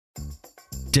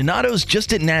Donato's just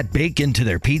didn't add bacon to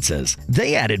their pizzas.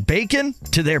 They added bacon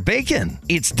to their bacon.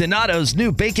 It's Donato's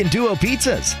new Bacon Duo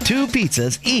pizzas. 2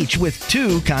 pizzas, each with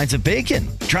 2 kinds of bacon.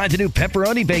 Try the new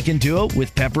Pepperoni Bacon Duo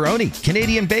with pepperoni,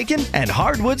 Canadian bacon, and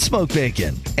hardwood smoked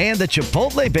bacon. And the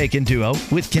Chipotle Bacon Duo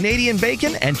with Canadian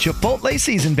bacon and Chipotle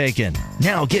seasoned bacon.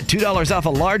 Now get $2 off a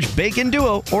large Bacon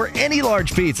Duo or any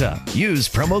large pizza. Use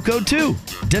promo code 2.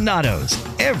 Donato's.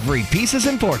 Every piece is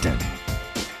important.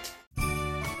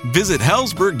 Visit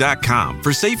Hellsberg.com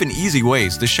for safe and easy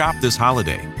ways to shop this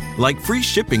holiday, like free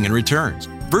shipping and returns,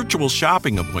 virtual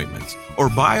shopping appointments, or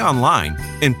buy online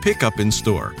and pick up in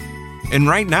store. And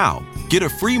right now, get a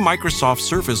free Microsoft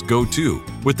Surface Go 2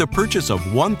 with the purchase of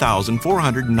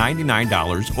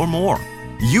 $1,499 or more.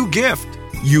 You gift,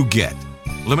 you get.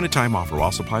 Limited time offer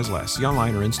while supplies last. See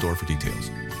online or in store for details.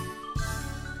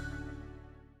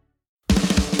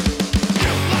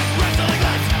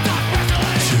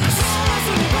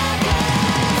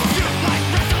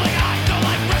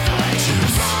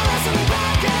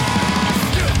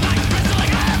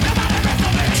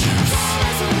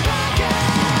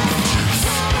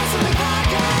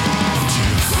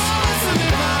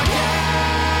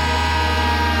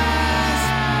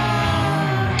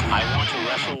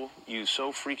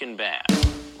 So freaking bad.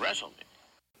 Wrestle me.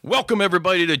 Welcome,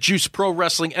 everybody, to Juice Pro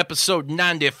Wrestling, episode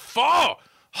 94,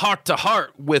 Heart to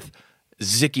Heart with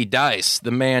Zicky Dice.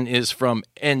 The man is from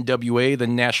NWA, the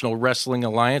National Wrestling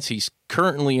Alliance. He's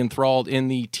currently enthralled in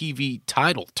the TV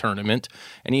title tournament,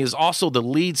 and he is also the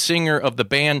lead singer of the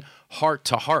band Heart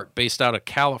to Heart, based out of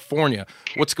California.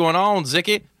 What's going on,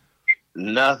 Zicky?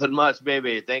 Nothing much,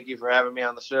 baby. Thank you for having me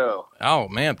on the show. Oh,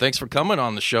 man, thanks for coming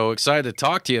on the show. Excited to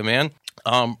talk to you, man.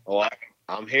 Well,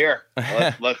 I'm here.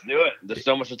 Let's do it. There's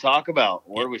so much to talk about.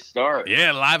 Where do we start?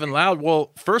 Yeah, live and loud.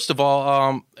 Well, first of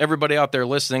all, everybody out there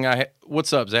listening,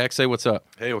 what's up, Zach? Say what's up.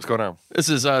 Hey, what's going on? This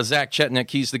is Zach Chentnick.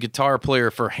 He's the guitar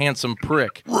player for Handsome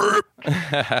Prick.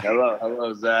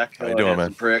 Hello, Zach. How you doing,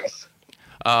 man? Pricks.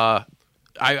 I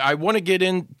want to get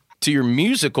into your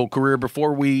musical career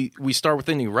before we start with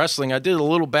any wrestling. I did a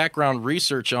little background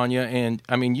research on you, and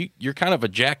I mean, you're kind of a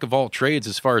jack of all trades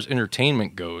as far as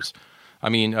entertainment goes. I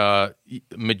mean,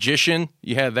 magician,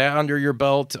 you had that under your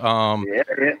belt. Yeah.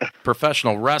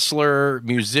 Professional wrestler,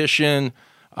 musician.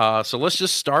 So let's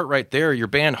just start right there. Your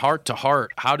band Heart to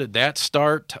Heart. How did that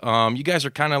start? You guys are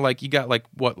kind of like, you got like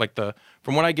what, like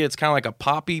from what I get, it's kind of like a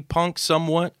poppy punk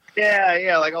somewhat.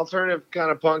 Yeah, like alternative kind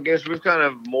of punkish. We've kind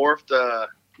of morphed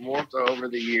over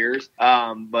the years.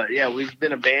 But yeah, we've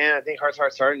been a band. I think Heart to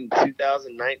Heart started in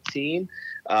 2019,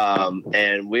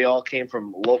 and we all came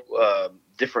from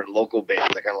different local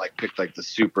bands. I kind of like picked like the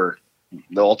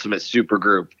ultimate super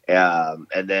group. And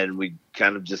then we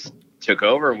kind of just took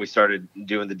over and we started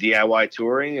doing the DIY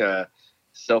touring,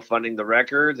 self-funding the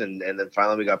records. And then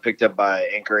finally we got picked up by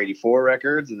Anchor 84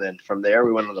 Records. And then from there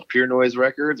we went on the Pure Noise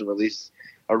Records and released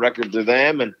a record through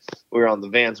them. And we were on the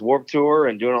Vans Warped Tour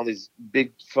and doing all these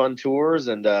big fun tours.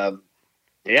 And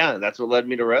yeah, that's what led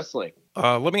me to wrestling.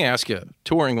 Let me ask you,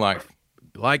 touring life,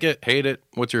 like it, hate it?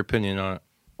 What's your opinion on it?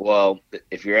 Well,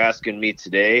 if you're asking me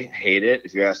today, hate it.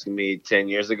 If you're asking me 10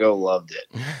 years ago, loved it.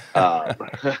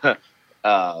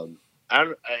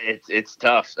 It's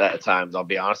tough at times, I'll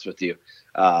be honest with you.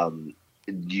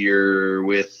 You're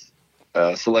with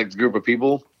a select group of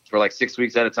people for like 6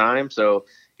 weeks at a time, so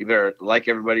you better like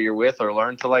everybody you're with or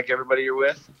learn to like everybody you're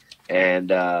with. And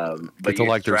but to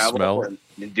like their smell and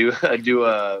do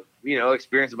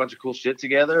experience a bunch of cool shit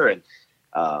together and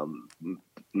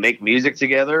make music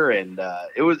together, and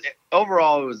it was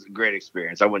overall a great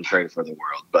experience. I wouldn't trade it for the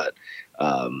world, but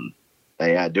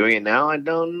yeah, doing it now, I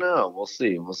don't know. We'll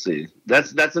see.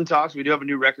 That's in talks. We do have a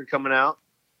new record coming out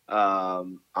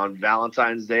on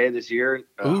Valentine's Day this year.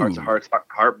 Heart to Heart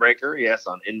Heartbreaker, yes,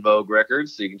 on In Vogue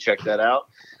Records, so you can check that out.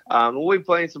 We'll be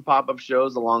playing some pop-up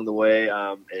shows along the way,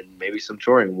 and maybe some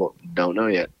touring. We don't know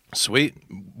yet. Sweet.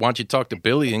 Why don't you talk to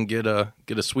Billy and get a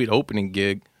sweet opening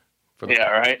gig?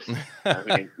 Yeah, right. I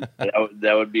mean,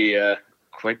 that would be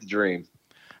quite the dream.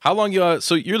 How long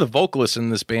so you're the vocalist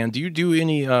in this band? Do you do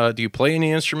any? Do you play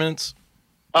any instruments?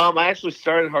 I actually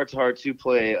started Heart to Heart to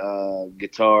play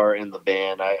guitar in the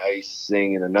band. I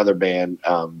sing in another band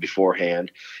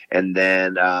beforehand, and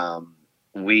then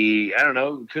we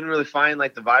couldn't really find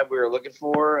like the vibe we were looking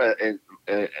for in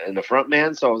the front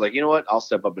man. So I was like, you know what, I'll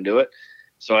step up and do it.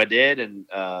 So I did, and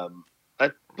I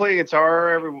play guitar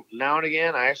every now and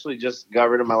again. I actually just got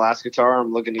rid of my last guitar.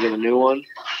 I'm looking to get a new one,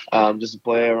 just to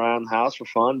play around the house for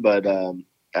fun. But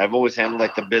I've always handled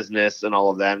like the business and all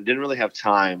of that, and didn't really have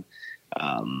time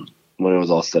when it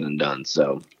was all said and done.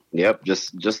 So, yep,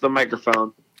 just the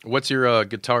microphone. What's your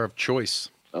guitar of choice?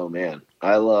 Oh man,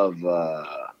 I love.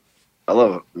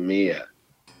 me a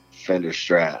Fender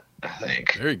Strat, I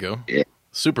think. There you go. Yeah.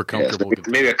 Super comfortable. So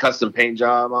maybe a custom paint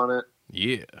job on it.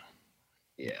 Yeah.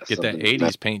 Yeah. Get that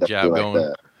 80s paint job going.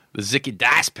 That. The Zicky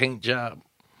Dice paint job.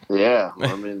 Yeah.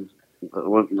 I mean,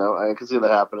 no, I can see that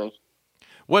happening.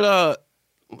 What,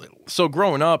 so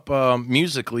growing up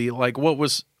musically, like what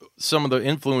was some of the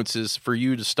influences for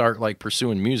you to start like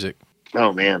pursuing music?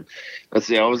 Oh man. Let's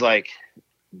see. I was like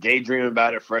daydreaming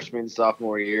about it freshman,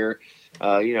 sophomore year.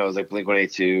 It was like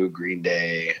Blink-182, Green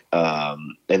Day.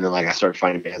 And then like I started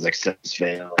finding bands like Sense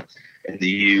Fail and The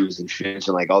Used and Finch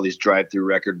and like all these drive-through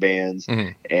record bands.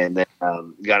 Mm-hmm. And then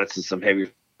got into some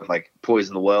heavy like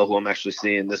Poison the Well, who I'm actually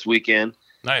seeing this weekend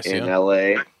in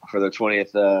LA for their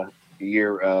 20th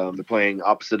year. They're playing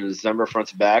Opposite of December, front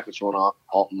to back, which is one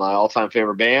of my all-time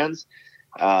favorite bands.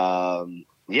 And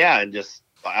just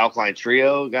Alkaline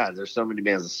Trio. God, there's so many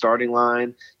bands. The Starting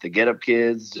Line, the Get Up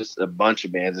Kids, just a bunch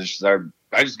of bands.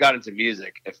 I just got into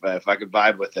music. If I could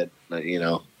vibe with it, you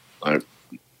gonna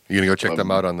go check them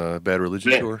out on the Bad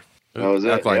Religion tour? That was it.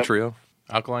 Alkaline Trio.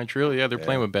 Alkaline Trio, yeah, they're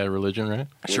playing with Bad Religion, right?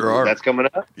 Sure are. That's coming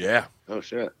up? Yeah. Oh,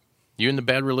 shit. You into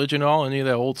Bad Religion at all? Any of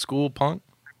that old school punk?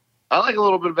 I like a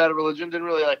little bit of Bad Religion. Didn't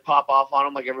really like pop off on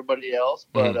them like everybody else,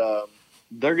 but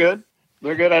they're good.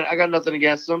 They're good. I got nothing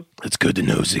against them. It's good to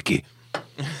know, Zicky.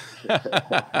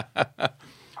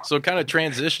 So kind of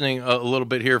transitioning a little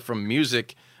bit here from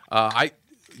music,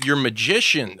 you're a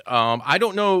magician. I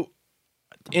don't know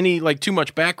any like too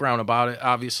much background about it,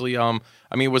 obviously.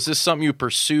 Was this something you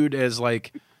pursued as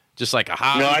like just like a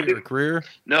hobby or a career?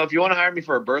 No, if you want to hire me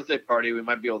for a birthday party, we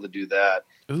might be able to do that.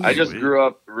 Ooh, I just grew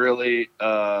up really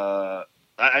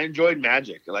I enjoyed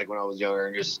magic like when I was younger,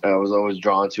 and I was always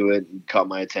drawn to it and caught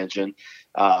my attention.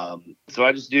 So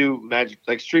I just do magic,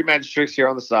 like street magic tricks here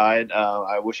on the side.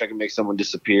 I wish I could make someone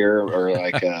disappear or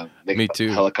like make Me too.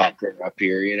 a helicopter up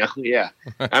here, Yeah.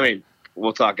 I mean,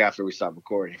 we'll talk after we stop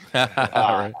recording. All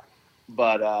right.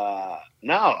 But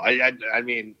no, I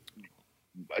mean,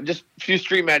 just a few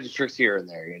street magic tricks here and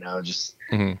there, just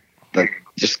like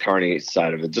just carny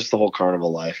side of it, just the whole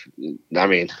carnival life. I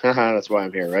mean, that's why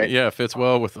I'm here, right? Yeah, it fits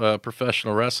well with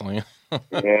professional wrestling.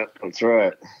 Yeah, that's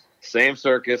right. Same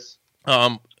circus.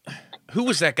 Who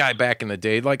was that guy back in the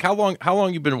day? Like, how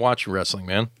long you been watching wrestling,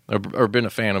 man, or been a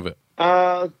fan of it?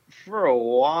 For a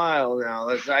while now.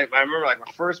 I remember like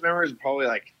my first memories were probably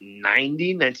like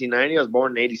 1990. I was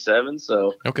born in 87,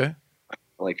 so okay,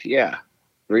 like 3-4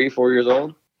 years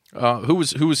old. Who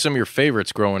was some of your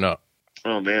favorites growing up?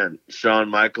 Oh man, Shawn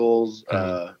Michaels,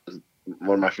 one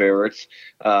of my favorites.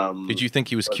 Did you think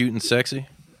he was cute and sexy?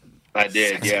 I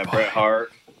did, sexy boy. Bret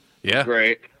Hart. Yeah,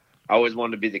 great. I always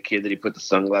wanted to be the kid that he put the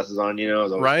sunglasses on. I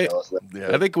was always right. jealous of that.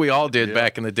 Yeah. I think we all did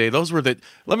back in the day. Those were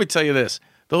let me tell you this.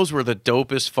 Those were the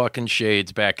dopest fucking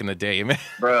shades back in the day, man.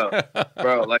 Bro,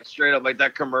 like straight up, like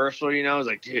that commercial, I was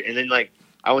like, dude. And then like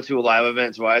I went to a live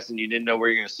event twice, and you didn't know where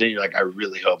you're gonna sit. You're like, I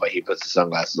really hope he puts the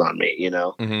sunglasses on me,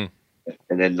 Mm-hmm.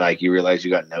 And then like you realize you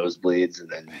got nosebleeds, and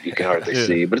then you can hardly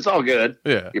see, but it's all good.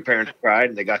 Yeah, your parents cried,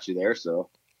 and they got you there, so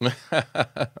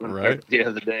right at the end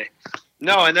of the day.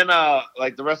 No, and then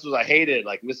like the wrestlers I hated,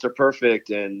 like Mr.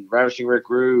 Perfect and Ravishing Rick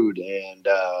Rude and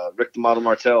Rick the Model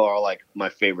Martel are all like my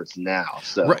favorites now.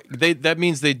 So right, that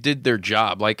means they did their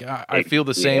job. Like I feel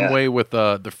the same way with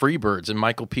the Freebirds and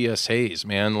Michael P.S. Hayes,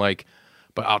 man. Like,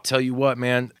 but I'll tell you what,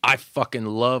 man, I fucking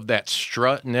love that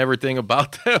strut and everything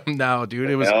about them now, dude.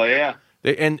 It was hell yeah.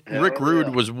 Rick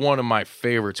Rude was one of my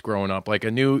favorites growing up. Like I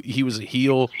knew he was a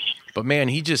heel. But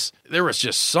man, there was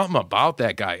just something about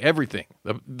that guy. Everything,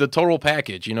 the total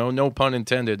package, no pun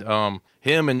intended.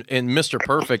 Him and Mr.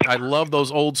 Perfect. I love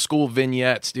those old school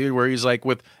vignettes, dude, where he's like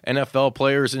with NFL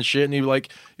players and shit, and he's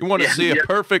like, you want to see a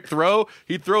perfect throw?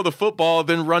 He'd throw the football,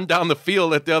 then run down the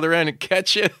field at the other end and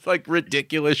catch it. Like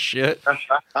ridiculous shit.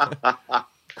 Quote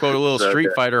a little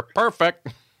Street Fighter. Perfect.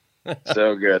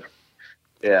 So good.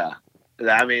 Yeah.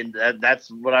 I mean,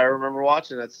 that's what I remember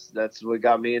watching. That's what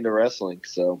got me into wrestling.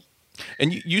 So.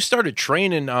 And you started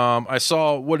training. I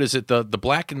saw, what is it, the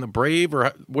Black and the Brave,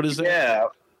 or what is it? Yeah.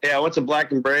 I went to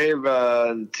Black and Brave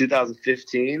in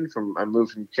 2015. I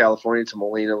moved from California to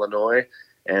Moline, Illinois,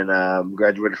 and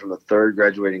graduated from the third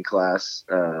graduating class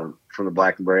from the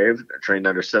Black and Brave. I trained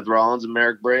under Seth Rollins and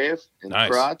Merrick Brave in the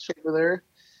crotch over there.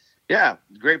 Yeah,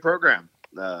 great program.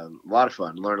 A lot of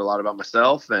fun. Learned a lot about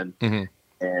myself and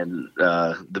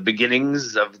the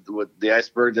beginnings of the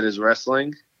iceberg that is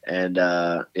wrestling. And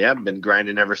I've been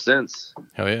grinding ever since.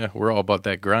 Hell yeah, we're all about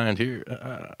that grind here.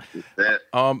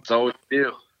 It's always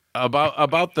you.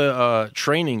 About the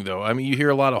training though. I mean, you hear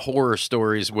a lot of horror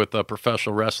stories with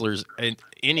professional wrestlers in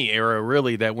any era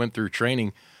really that went through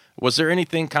training. Was there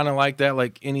anything kind of like that,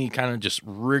 like any kind of just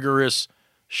rigorous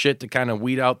shit to kind of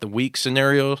weed out the weak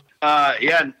scenarios?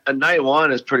 Yeah, a night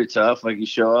one is pretty tough. Like you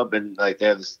show up and like they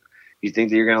have this, you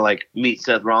think that you're gonna like meet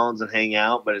Seth Rollins and hang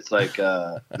out, but it's like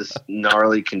this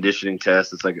gnarly conditioning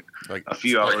test. It's like a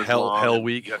few hours long. Hell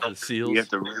week. You have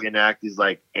to reenact these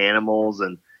like animals,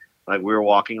 and like we were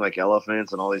walking like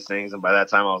elephants and all these things. And by that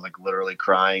time, I was like literally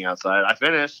crying outside. I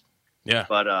finished. Yeah,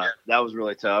 but that was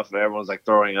really tough. Everyone's like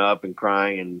throwing up and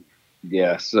crying, and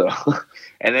yeah. So,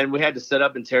 and then we had to set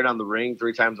up and tear down the ring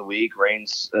 3 times a week. Rain,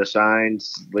 shines,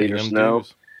 sleet or snow.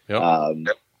 Yep.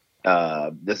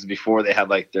 This is before they had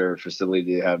like their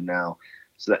facility they have now.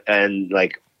 So, and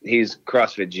like he's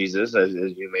CrossFit Jesus, as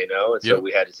you may know, and so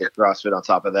we had to take CrossFit on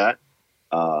top of that.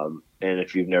 And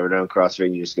if you've never done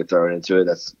CrossFit, you just get thrown into it.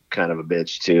 That's kind of a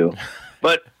bitch too.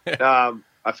 But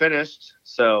I finished,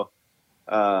 so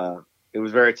it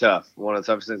was very tough. One of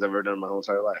the toughest things I've ever done in my whole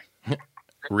entire life.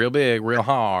 Real big, real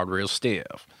hard, real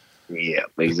stiff. Yeah,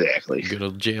 exactly. Good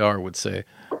old JR would say.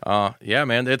 Yeah,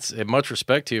 man, it's much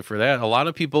respect to you for that. A lot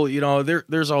of people, you know,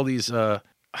 there's all these, man,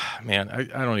 I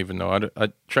don't even know. I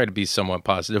try to be somewhat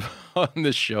positive on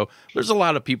this show. There's a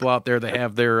lot of people out there that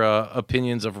have their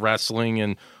opinions of wrestling,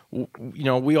 and, you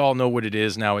know, we all know what it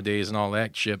is nowadays and all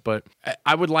that shit. But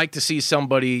I would like to see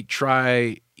somebody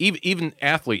try, even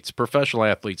athletes, professional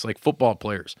athletes, like football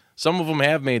players. Some of them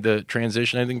have made the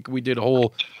transition. I think we did a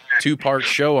whole 2-part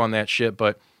show on that shit,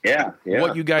 but yeah.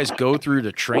 What you guys go through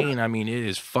to train, I mean, it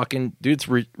is fucking, dude, it's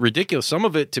ridiculous. Some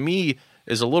of it, to me,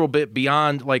 is a little bit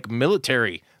beyond, like,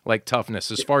 military, like,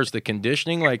 toughness. As far as the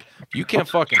conditioning, like, if you can't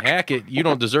fucking hack it, you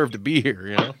don't deserve to be here,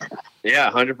 you know? Yeah,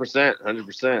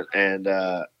 100%.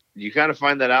 And you kind of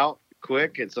find that out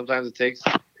quick, and sometimes it takes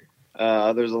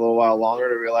others a little while longer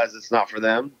to realize it's not for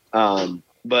them.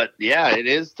 But, yeah, it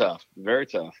is tough, very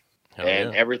tough. Hell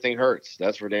and yeah. everything hurts,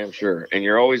 that's for damn sure. And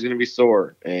you're always going to be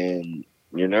sore, and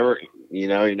you're never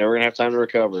gonna have time to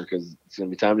recover because it's gonna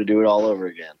be time to do it all over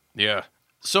again. Yeah.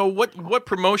 So what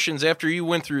promotions after you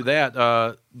went through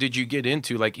that did you get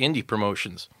into, like indie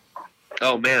promotions?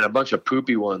 Oh man, a bunch of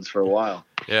poopy ones for a while.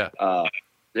 Yeah.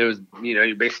 It was, you know,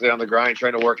 you're basically on the grind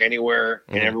trying to work anywhere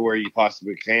and everywhere you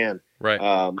possibly can. Right.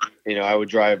 You know, I would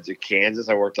drive to Kansas.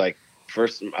 I worked like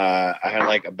first. I had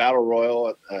like a battle royal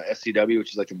at SCW,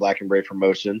 which is like the Black and Brave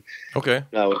promotion. Okay.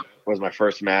 Was my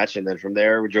first match, and then from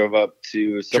there we drove up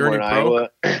to somewhere in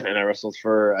Iowa, and I wrestled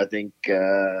for, I think,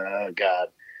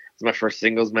 it's my first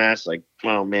singles match. Like,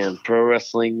 oh man, Pro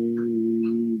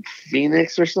Wrestling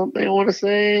Phoenix or something, I want to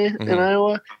say, in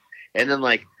Iowa. And then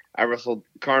like I wrestled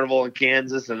Carnival in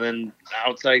Kansas, and then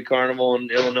outside Carnival in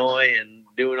Illinois, and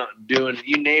doing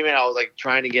you name it. I was like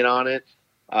trying to get on it.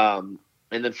 And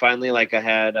then finally, like I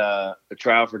had a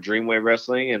trial for Dreamwave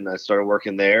Wrestling, and I started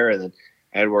working there, and then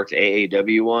I had worked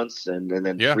AAW once, and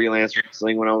then freelance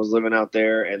wrestling when I was living out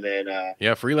there, and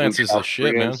then freelance is the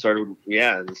shit, man. Started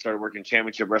working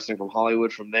championship wrestling from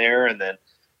Hollywood from there, and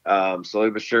then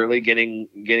slowly but surely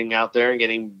getting out there and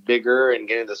getting bigger and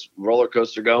getting this roller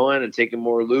coaster going and taking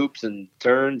more loops and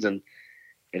turns, and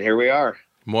here we are.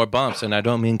 More bumps, and I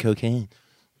don't mean cocaine.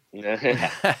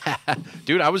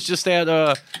 Dude, I was just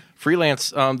at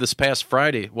freelance this past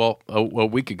Friday. Well, a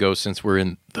week ago, since we're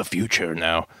in the future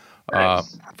now.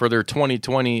 Nice. For their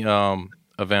 2020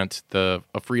 event, a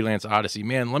Freelance Odyssey.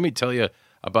 Man, let me tell you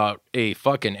about a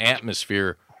fucking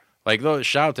atmosphere. Like,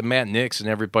 shout out to Matt Nix and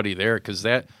everybody there, because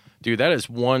that is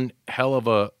one hell of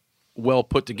a well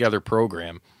put together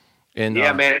program. And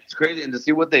yeah, man, it's crazy, and to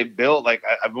see what they built. Like,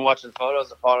 I've been watching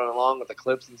photos and following along with the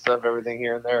clips and stuff, everything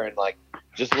here and there, and like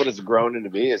just what it's grown into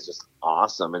be is just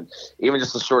awesome. And even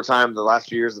just the short time, the last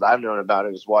few years that I've known about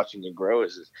it, just watching it grow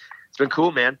it's been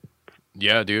cool, man.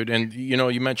 Yeah, dude. And, you know,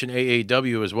 you mentioned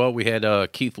AAW as well. We had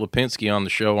Keith Lipinski on the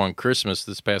show on Christmas,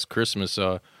 this past Christmas.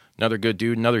 Another good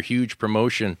dude, another huge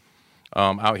promotion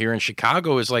out here in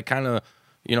Chicago is like kind of,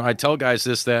 you know, I tell guys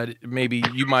this, that maybe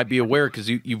you might be aware because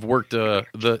you've worked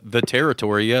the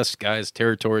territory. Yes, guys,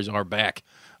 territories are back.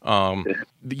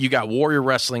 You got Warrior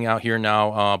Wrestling out here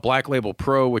now, Black Label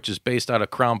Pro, which is based out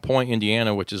of Crown Point,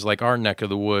 Indiana, which is like our neck of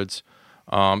the woods.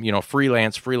 You know,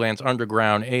 Freelance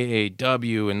Underground,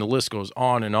 AAW, and the list goes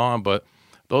on and on. But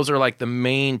those are like the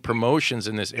main promotions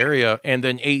in this area. And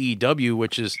then AEW,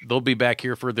 which is, they'll be back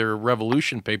here for their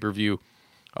Revolution pay-per-view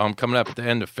coming up at the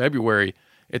end of February.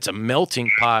 It's a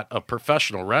melting pot of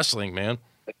professional wrestling, man.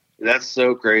 That's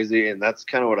so crazy, and that's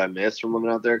kind of what I miss from living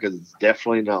out there, because it's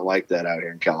definitely not like that out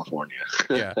here in California.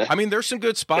 Yeah, I mean, there's some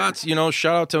good spots. You know,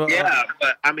 shout out to yeah,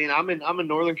 but I mean, I'm in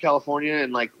Northern California,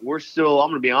 and like we're still.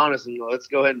 I'm gonna be honest, and let's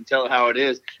go ahead and tell it how it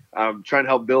is. I'm trying to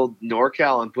help build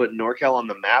NorCal and put NorCal on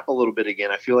the map a little bit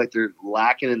again. I feel like they're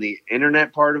lacking in the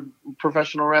internet part of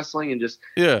professional wrestling, and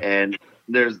and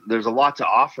there's a lot to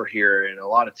offer here, and a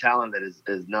lot of talent that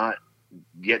is not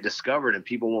get discovered and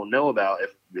people won't know about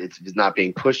if it's not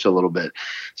being pushed a little bit.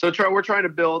 So we're trying to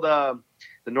build the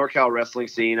NorCal wrestling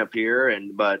scene up here,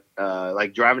 but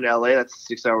like driving to LA, that's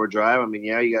a 6-hour drive. I mean,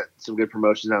 yeah, you got some good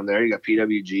promotions down there. You got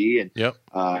PWG,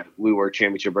 and we work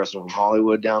Championship Wrestling from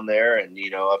Hollywood down there, and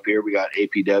up here we got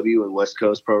APW and West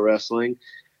Coast Pro Wrestling.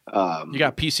 You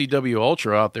got PCW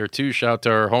Ultra out there too. Shout out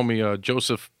to our homie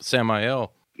Joseph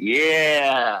Samael.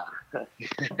 Yeah.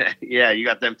 Yeah, you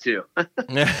got them too.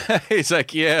 He's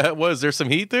like, yeah, was there some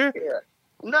heat there? Yeah.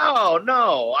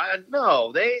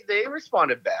 No. They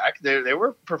responded back. They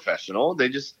were professional.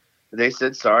 They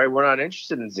said, sorry, we're not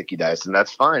interested in Zicky Dice, and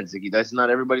that's fine. Zicky Dice is not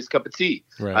everybody's cup of tea.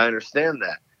 Right. I understand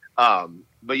that.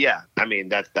 But yeah, I mean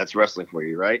that's wrestling for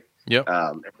you, right? Yep.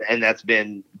 And that's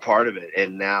been part of it.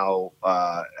 And now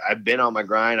I've been on my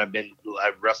grind. I've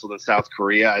wrestled in South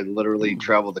Korea. I literally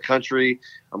traveled the country.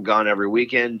 I'm gone every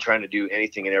weekend trying to do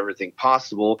anything and everything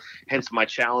possible. Hence my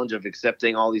challenge of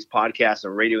accepting all these podcasts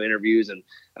and radio interviews. And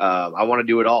I want to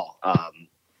do it all.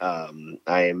 I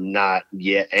am not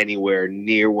yet anywhere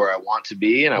near where I want to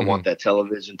be. And I want that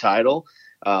television title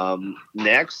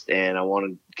next. And I want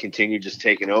to continue just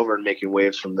taking over and making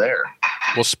waves from there.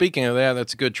 Well, speaking of that,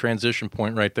 that's a good transition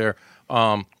point right there.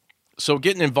 So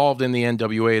getting involved in the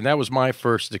NWA, and that was my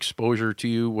first exposure to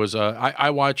you, was I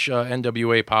watch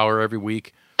NWA Powerrr every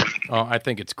week. I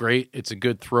think it's great. It's a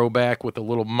good throwback with a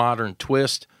little modern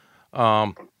twist.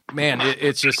 Man,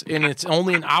 it's just, and it's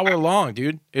only an hour long,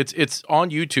 dude. It's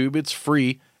on YouTube. It's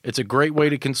free. It's a great way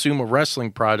to consume a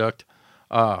wrestling product.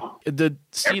 Every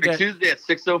Tuesday at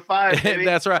 6:05. Baby,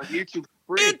 that's right. On YouTube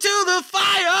free. Into the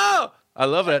fire! I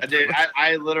love it. Dude,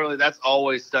 I literally, that's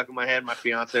always stuck in my head. My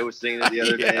fiance was singing it the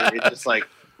other day. It's just like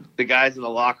the guys in the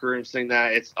locker room sing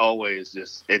that. It's always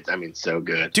just, so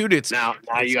good. Dude, now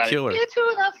you got killer. Into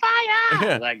the fire.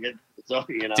 Yeah. Like it's all,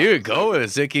 Dude, go with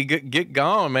it, Zicky. Get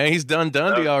going, man. He's done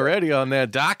Dundee already on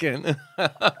that docking.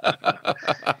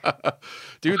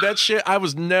 Dude, that shit, I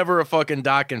was never a fucking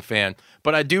Dokken fan,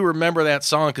 but I do remember that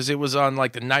song because it was on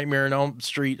like the Nightmare on Elm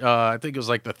Street. I think it was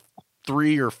like the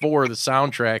 3 or 4 of the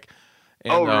soundtrack.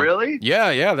 And, really?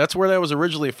 Yeah. That's where that was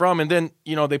originally from. And then,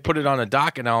 they put it on a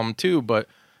Dokken album too, but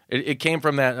it came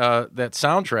from that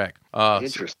soundtrack.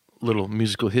 Interesting. Little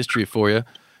musical history for you.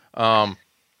 But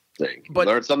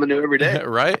learn something new every day.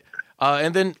 Right?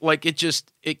 And then like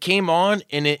it came on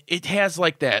and it has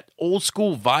like that old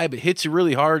school vibe. It hits you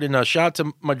really hard. And shout out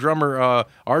to my drummer,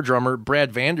 our drummer,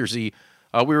 Brad Vanderzee.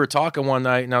 We were talking one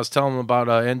night and I was telling him about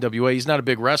NWA. He's not a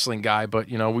big wrestling guy, but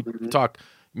we talk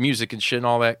music and shit and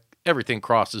all that. Everything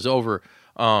crosses over.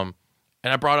 And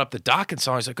I brought up the Dokken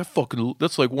song. He's like,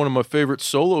 that's like one of my favorite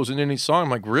solos in any song. I'm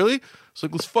like, really? It's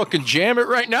like, let's fucking jam it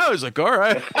right now. He's like, all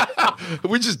right.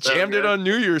 We just jammed it on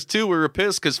New Year's too. We were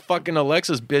pissed because fucking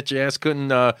Alexa's bitch ass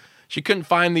couldn't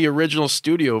find the original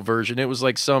studio version. It was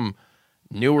like some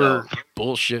newer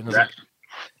bullshit. And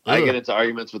I get into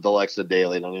arguments with Alexa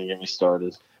daily. Don't even get me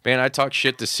started. Man, I talked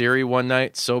shit to Siri one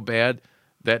night so bad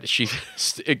that she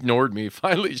ignored me.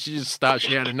 Finally, she just stopped.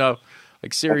 She had enough.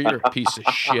 Like, Siri, you're a piece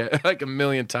of shit. Like a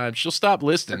million times. She'll stop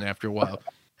listening after a while.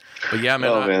 But yeah,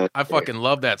 man, I fucking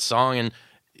love that song, and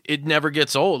it never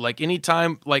gets old. Like,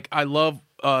 anytime, like, I love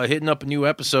hitting up a new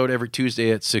episode every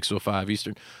Tuesday at 6:05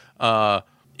 Eastern.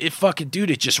 It fucking, dude,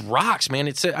 it just rocks,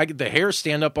 man. I get the hair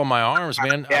stand up on my arms,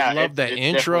 man. I love that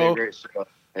intro.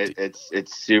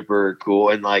 It's super cool,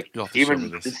 and like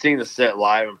even seeing the set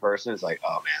live in person, it's like,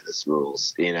 oh man, this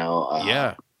rules.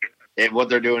 Yeah. And what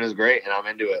they're doing is great, and I'm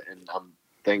into it, and I'm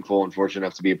thankful and fortunate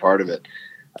enough to be a part of it.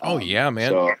 Oh yeah,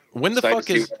 man. So when the fuck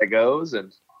is it goes,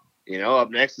 and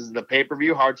up next is the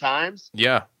pay-per-view, Hard Times.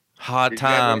 Yeah. Hard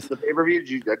Times. The pay-per-view.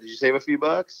 Did you save a few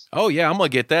bucks? Oh yeah, I'm gonna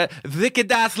get that. Zicky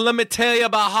Dice, let me tell you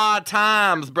about Hard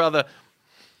Times, brother.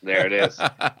 There it is.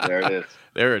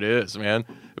 There it is, man.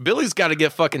 Billy's got to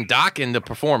get fucking Dokken to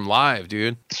perform live,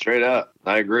 dude. Straight up,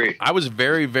 I agree. I was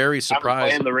very, very surprised. I'm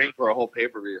playing the ring for a whole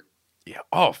pay-per-view. Yeah.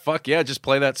 Oh fuck yeah! Just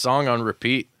play that song on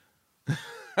repeat.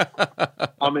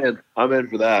 I'm in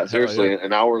for that. Seriously,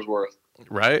 an hour's worth.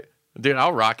 Right, dude.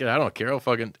 I'll rock it. I don't care. I'll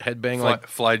fucking headbang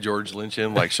fly George Lynch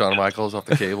in like Shawn Michaels off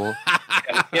the cable.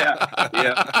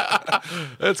 Yeah.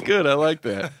 That's good. I like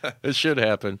that. It should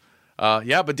happen.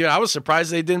 Yeah, but dude, I was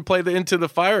surprised they didn't play the Into the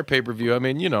Fire pay-per-view. I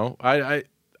mean, I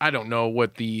I don't know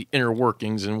what the inner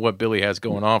workings and what Billy has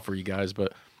going on for you guys,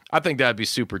 but I think that'd be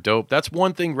super dope. That's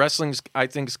one thing wrestling's, I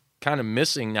think, is kind of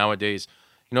missing nowadays.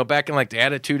 You know, back in like the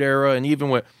Attitude Era and even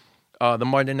with the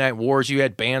Monday Night Wars, you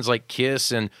had bands like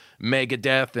Kiss and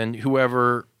Megadeth and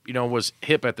whoever, you know, was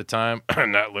hip at the time.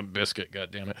 Not Limp Bizkit,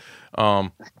 goddammit.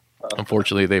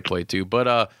 Unfortunately, they played too.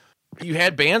 But you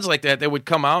had bands like that would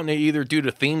come out and they either do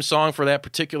the theme song for that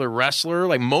particular wrestler,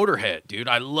 like Motorhead, dude.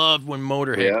 I loved when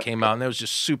Motorhead came out, and that was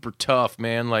just super tough,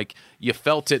 man. Like, you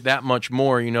felt it that much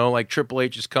more, you know? Like, Triple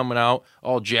H is coming out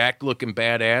all jacked, looking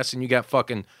badass, and you got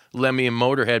fucking Lemmy and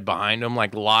Motorhead behind him,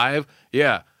 like, live.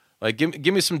 Yeah. Like,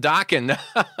 give me some Dokken.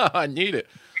 I need it.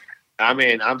 I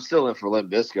mean, I'm still in for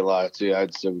Limp Bizkit live, too.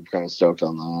 I'd still be kind of stoked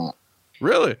on that.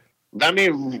 Really? I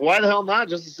mean, why the hell not?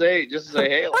 Just to say,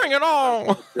 hey, bring it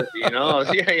on. You know,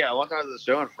 yeah. One time at the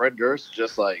show, and Fred Durst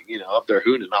just like, you know, up there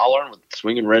hooting and hollering with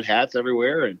swinging red hats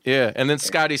everywhere, and and then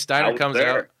Scotty Steiner comes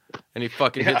out and he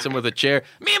fucking hits him with a chair.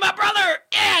 Me and my brother,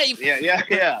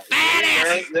 yeah.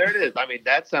 There it is. I mean,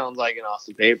 that sounds like an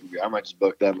awesome pay-per-view. I might just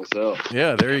book that myself.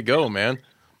 Yeah, there you go, man.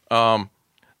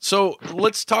 So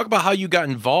let's talk about how you got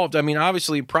involved. I mean,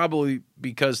 obviously, probably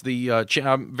because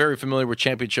I'm very familiar with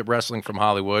Championship Wrestling from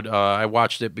Hollywood. I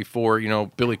watched it before, you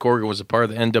know, Billy Corgan was a part of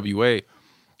the NWA.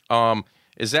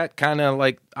 Is that kind of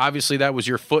like, obviously, that was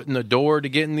your foot in the door to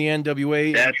get in the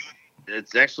NWA?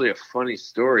 It's actually a funny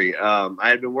story. I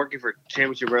had been working for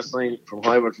Championship Wrestling from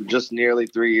Hollywood for just nearly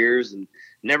 3 years and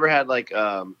never had like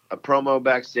a promo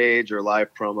backstage or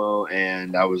live promo,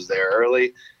 and I was there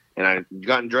early. And I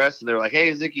gotten dressed, and they were like,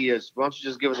 "Hey, Zicky, why don't you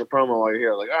just give us a promo while you're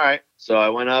here?" I was like, "All right." So I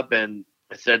went up, and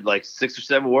I said like 6 or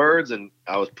 7 words, and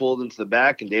I was pulled into the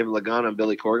back, and David Lagana and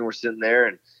Billy Corgan were sitting there,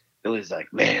 and Billy's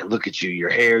like, "Man, look at you, your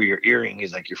hair, your earring."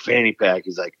 He's like, "Your fanny pack."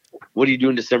 He's like, "What are you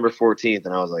doing December 14th?"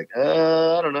 And I was like,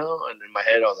 "I don't know." And in my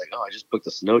head, I was like, "Oh, I just booked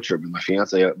a snow trip with my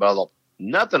fiance." But I was like,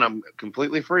 "Nothing, I'm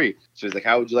completely free." So he's like,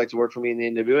 "How would you like to work for me in the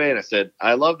NWA?" And I said,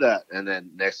 "I love that." And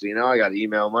then next thing you know, I got an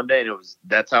email Monday, and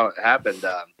that's how it happened.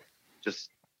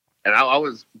 And I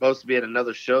was supposed to be at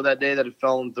another show that day that had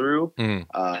fallen through. And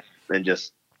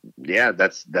just,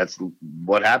 that's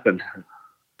what happened.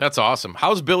 That's awesome.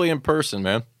 How's Billy in person,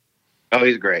 man? Oh,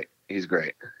 he's great. He's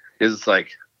great. There's like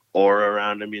aura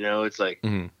around him, you know. It's like,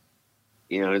 you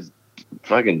know, it's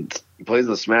fucking, he plays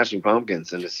the Smashing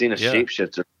Pumpkins and has seen a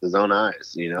shapeshifter with his own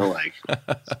eyes, you know, like,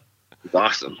 it's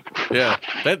awesome. Yeah,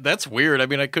 that's weird. I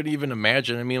mean, I couldn't even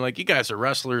imagine. I mean, like, you guys are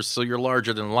wrestlers, so you're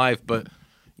larger than life, but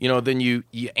you know, then you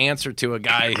answer to a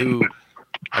guy who,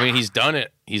 I mean, he's done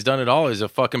it. He's done it all. He's a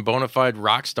fucking bona fide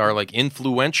rock star, like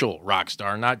influential rock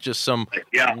star, not just some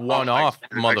one-off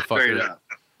motherfucker.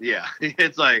 Yeah,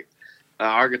 it's like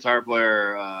our guitar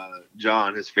player,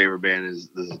 John, his favorite band is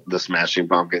the Smashing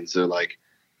Pumpkins. So, like,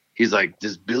 he's like,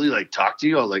 "Does Billy, like, talk to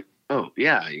you?" I was like, "Oh,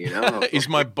 yeah, you know." He's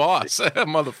my boss,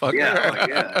 motherfucker. Yeah, like,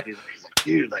 yeah. He's like,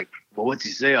 "Dude, like, well, what's he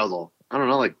say?" I was like, "I don't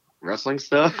know, like, wrestling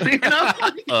stuff," you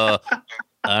know?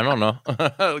 I don't know.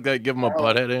 Gotta give him a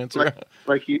butthead answer.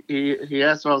 Like he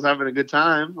asked if I was having a good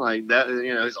time, like that.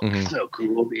 You know, he's like, so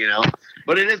cool, you know.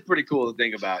 But it is pretty cool to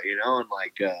think about, you know. And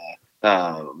like,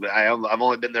 I've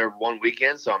only been there 1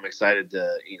 weekend, so I'm excited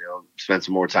to, you know, spend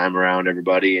some more time around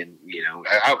everybody. And you know,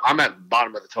 I'm at the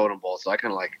bottom of the totem pole, so I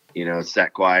kind of like, you know,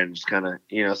 sat quiet and just kind of,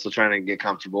 you know, still trying to get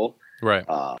comfortable. Right.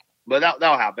 But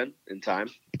that'll happen in time.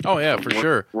 Oh yeah, for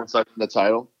sure. Once I win the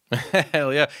title.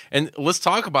 Hell yeah. And let's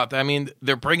talk about that. I mean,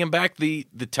 they're bringing back the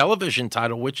television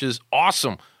title, which is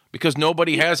awesome because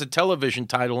nobody has a television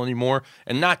title anymore.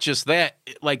 And not just that,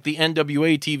 like the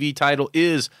NWA TV title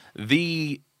is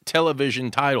the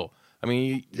television title. I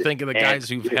mean, you think of the guys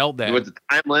who've held that. With the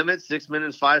time limit, 6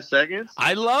 minutes, 5 seconds.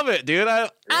 I love it, dude. I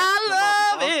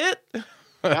love it.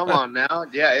 Come on now.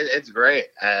 Yeah, it's great.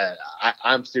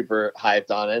 I'm super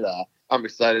hyped on it. I'm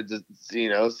excited to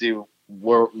see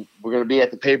where we're going to be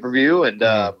at the pay-per-view and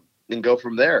go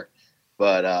from there.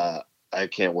 But I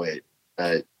can't wait.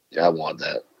 I want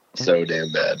that so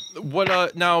damn bad.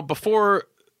 What now, before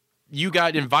you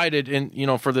got invited in, you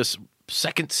know, for this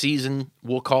second season,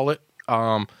 we'll call it.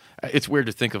 It's weird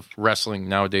to think of wrestling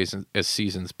nowadays as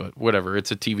seasons, but whatever.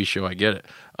 It's a TV show. I get it.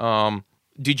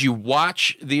 Did you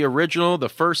watch the original, the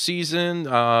first season?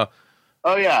 Oh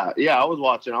yeah. I was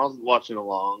watching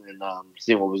along and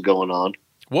seeing what was going on.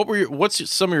 What's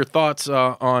some of your thoughts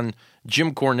on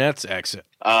Jim Cornette's exit?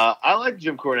 I like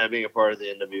Jim Cornette being a part of the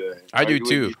NWA. I do too. What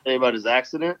did you say about his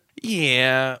accident?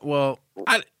 Yeah, well,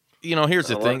 here's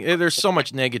the thing. There's so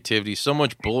much negativity, so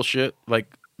much bullshit. Like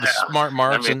the smart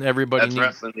marks and everybody. That's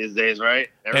wrestling these days, right?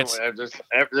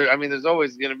 There's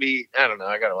always going to be. I don't know.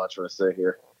 I got to watch what I say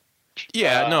here.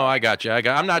 Yeah, no, I got you.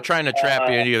 I'm not trying to trap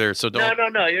you either. So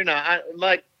don't. No, you're not.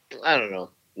 I don't know.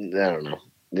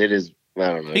 It is. I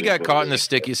don't know. He got caught in a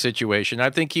sticky situation. I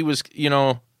think he was, kind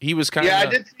of. Yeah,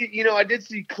 I did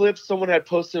see clips someone had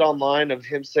posted online of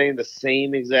him saying the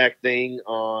same exact thing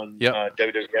on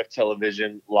WWF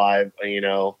television live.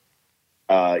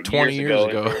 20 years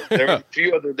ago.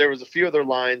 There was a few other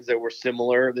lines that were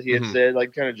similar that he had said,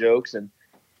 like kind of jokes, and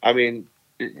I mean,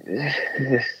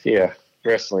 yeah,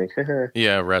 wrestling.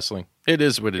 Yeah, wrestling. It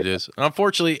is what it is.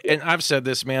 Unfortunately, and I've said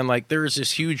this, man. Like there is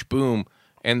this huge boom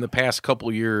in the past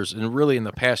couple years, and really in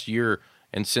the past year,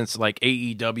 and since like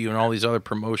AEW and all these other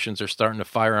promotions are starting to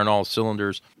fire on all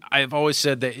cylinders, I've always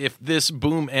said that if this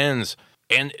boom ends,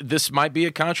 and this might be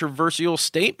a controversial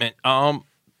statement,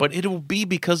 but it will be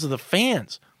because of the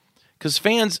fans. Because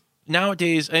fans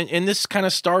nowadays, and this kind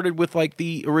of started with like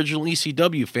the original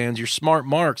ECW fans, your smart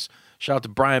marks. Shout out to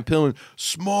Brian Pillman,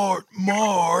 smart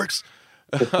marks.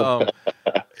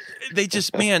 They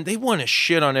just, man, they want to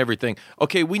shit on everything.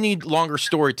 Okay, we need longer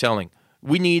storytelling.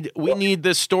 We need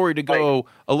this story to go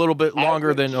a little bit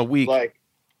longer than a week. It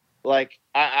would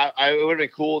have been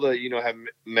cool to have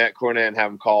Matt Cornette and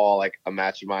have him call like a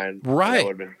match of mine. Right.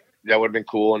 That would have been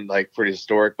cool and like pretty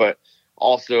historic. But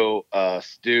also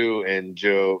Stu and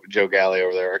Joe Galley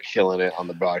over there are killing it on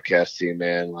the broadcast team,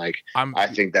 man. Like I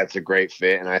think that's a great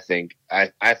fit, and I think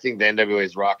the NWA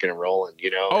is rocking and rolling.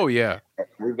 Oh yeah,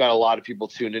 we've got a lot of people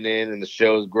tuning in, and the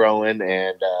show's growing,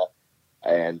 and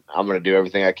I'm going to do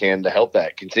everything I can to help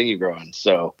that continue growing.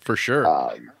 So for sure,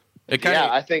 I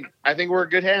think we're in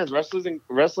good hands.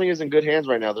 Wrestling is in good hands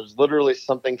right now. There's literally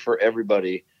something for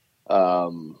everybody.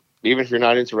 Even if you're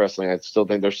not into wrestling, I still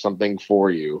think there's something for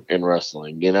you in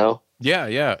wrestling,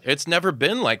 Yeah. It's never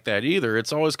been like that either.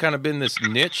 It's always kind of been this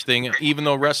niche thing, even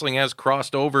though wrestling has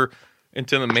crossed over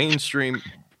into the mainstream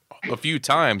a few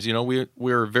times.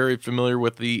 We're very familiar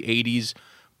with the 80s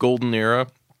golden era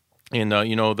and,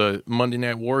 the Monday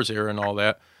Night Wars era and all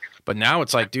that. But now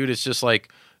it's like, dude, it's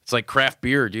like craft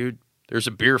beer, dude. There's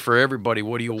a beer for everybody.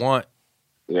 What do you want?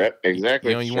 Yep,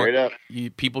 exactly. Straight up.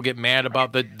 People get mad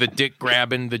about the dick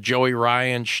grabbing, the Joey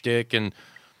Ryan shtick, and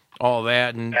all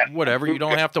that, and whatever. You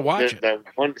don't have to watch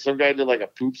it. Some guy did like a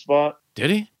poop spot. Did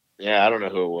he? Yeah, I don't know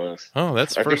who it was. Oh,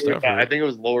 that's the first ever. I think it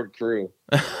was Lord Crew.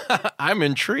 I'm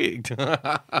intrigued.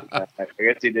 I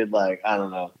guess he did like, I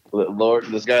don't know.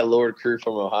 This guy Lord Crew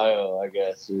from Ohio, I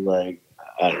guess, who's like,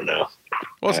 I don't know.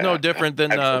 Well, it's no different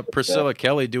than Priscilla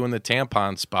Kelly doing the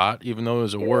tampon spot, even though it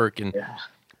was a work.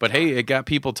 But hey, it got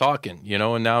people talking,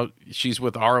 and now she's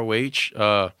with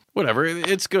ROH. Whatever,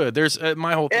 it's good. There's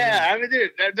my whole thing. Yeah, I mean,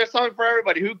 dude, there's something for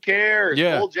everybody. Who cares?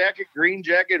 Yeah. Gold jacket, green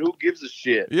jacket, who gives a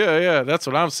shit? Yeah, that's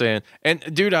what I'm saying. And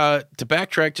dude, to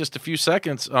backtrack just a few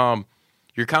seconds,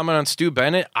 your comment on Stu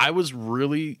Bennett, I was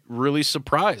really, really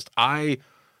surprised. I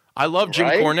love Jim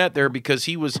Cornette there because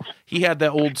he had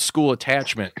that old school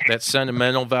attachment, that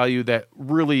sentimental value that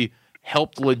really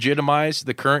helped legitimize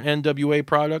the current NWA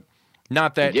product.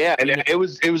 Not that, yeah, and it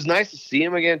was nice to see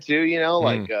him again too.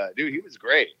 Dude, he was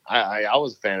great. I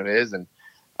was a fan of his, and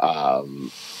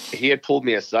he had pulled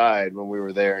me aside when we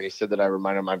were there, and he said that I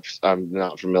reminded him. I'm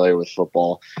not familiar with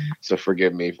football, so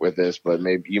forgive me with this, but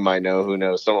maybe you might know. Who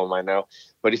knows? Someone might know.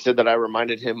 But he said that I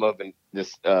reminded him of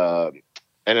this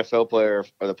NFL player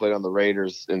that played on the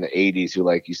Raiders in the '80s, who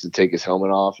like used to take his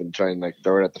helmet off and try and like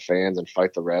throw it at the fans and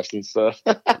fight the refs and stuff.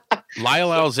 Lyle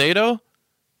Alzado.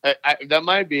 That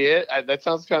might be it. That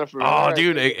sounds kind of familiar. Oh,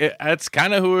 dude, that's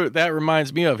kind of who that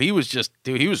reminds me of. He was just,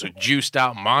 dude, he was a juiced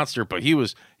out monster, but he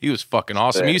was fucking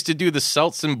awesome. Sick. He used to do the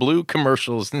Seltz and Blue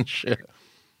commercials and shit.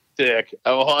 Sick.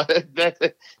 Oh,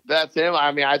 that's him.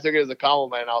 I mean, I took it as a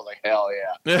compliment. And I was like, hell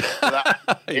yeah.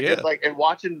 It's like, and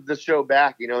watching the show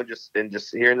back,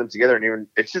 just hearing them together, and even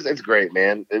it's great,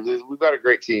 man. We've got a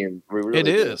great team. We really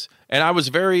do. And I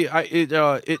was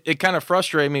it kind of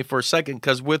frustrated me for a second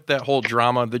because with that whole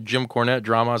drama, the Jim Cornette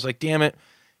drama, I was like, damn it,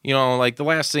 like the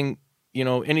last thing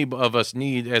any of us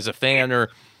need as a fan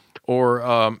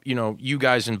or you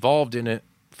guys involved in it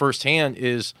firsthand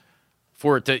is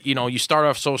for it to, you start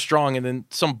off so strong and then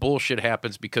some bullshit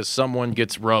happens because someone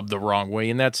gets rubbed the wrong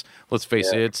way. And that's, let's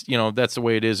face it, it's, that's the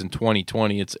way it is in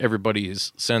 2020. It's everybody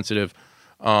is sensitive.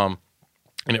 And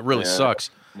it really sucks,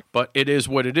 but it is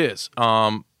what it is.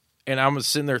 And I was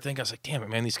sitting there thinking, I was like, damn it,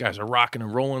 man, these guys are rocking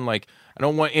and rolling. Like, I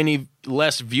don't want any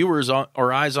less viewers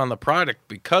or eyes on the product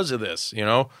because of this,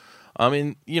 I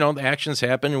mean, the actions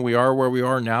happen and we are where we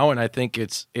are now. And I think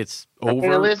it's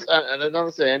over. I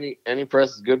don't say any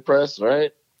press is good press,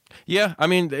 right? Yeah. I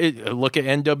mean, look at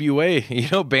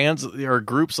NWA, bands or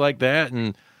groups like that.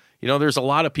 And, there's a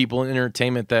lot of people in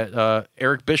entertainment that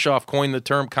Eric Bischoff coined the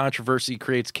term controversy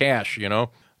creates cash,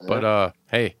 but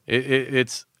hey,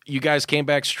 it's you guys came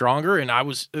back stronger, and I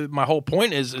was my whole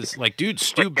point is like, dude,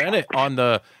 Stu Bennett on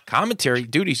the commentary,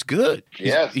 dude, he's good.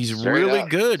 He's really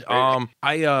good.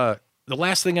 The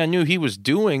last thing I knew he was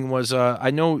doing was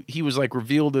I know he was like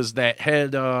revealed as that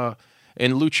head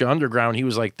in Lucha Underground. He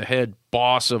was like the head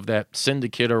boss of that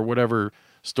syndicate or whatever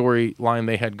storyline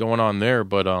they had going on there.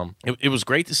 But it was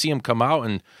great to see him come out,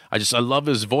 and I love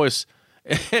his voice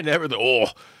and everything.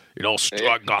 Oh,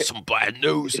 Struck got some bad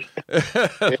news.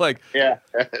 Like, yeah,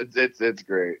 it's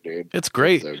great, dude. It's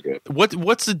great. It's so good.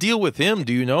 What's the deal with him?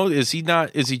 Do you know? Is he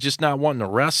just not wanting to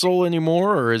wrestle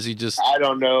anymore, or is he just? I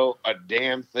don't know a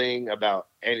damn thing about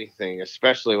anything,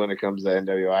 especially when it comes to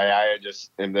NWA. I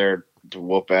just am there to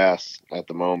whoop ass at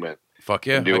the moment. Fuck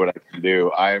yeah. Do what I can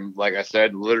do. I'm, like I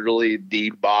said, literally the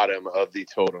bottom of the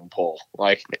totem pole,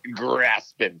 like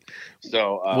grasping.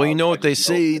 So, well, you know what they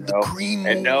say, the cream.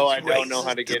 And no, I don't know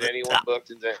how to get anyone booked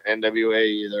into NWA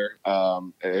either.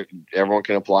 Everyone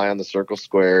can apply on the Circle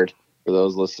Squared for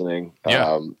those listening.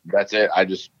 Yeah. That's it. I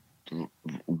just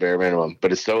bare minimum,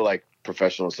 but it's so like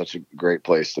professional. It's such a great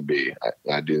place to be.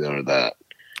 I do know that.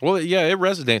 Well, yeah, it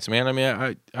resonates, man. I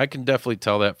mean, I can definitely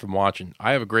tell that from watching.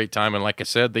 I have a great time, and like I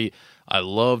said, I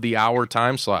love the hour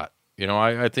time slot.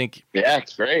 I think. Yeah,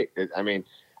 it's great. I mean,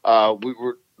 we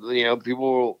were,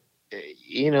 people,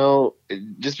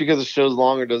 just because the show's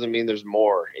longer doesn't mean there's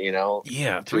more.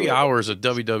 Yeah, 3 hours of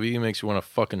WWE makes you want to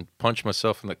fucking punch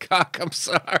myself in the cock. I'm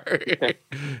sorry.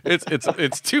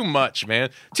 it's too much, man.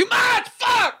 Too much.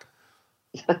 Fuck.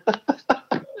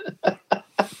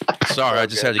 Sorry, I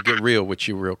just had to get real with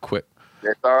you real quick.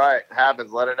 It's all right. It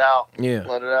happens. Let it out. Yeah.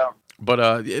 Let it out.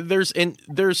 But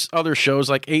there's other shows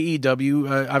like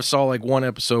AEW. I saw like one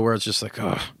episode where it's just like,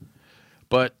 oh.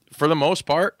 But for the most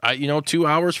part, 2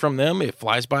 hours from them, it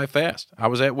flies by fast.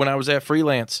 When I was at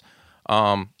Freelance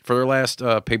for their last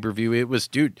pay-per-view, it was,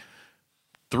 dude,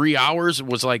 3 hours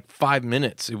was like 5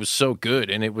 minutes. It was so good,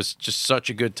 and it was just such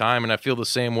a good time. And I feel the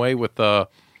same way with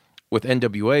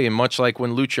NWA, and much like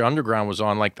when Lucha Underground was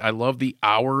on, like, I love the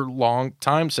hour-long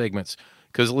time segments,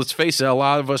 because let's face it, a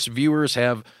lot of us viewers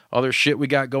have other shit we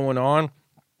got going on.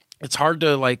 It's hard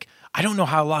to, like, I don't know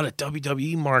how a lot of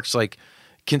WWE marks, like,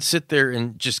 can sit there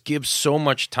and just give so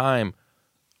much time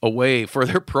away for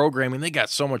their programming. They got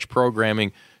so much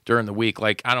programming during the week,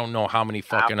 like, I don't know how many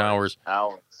fucking hours.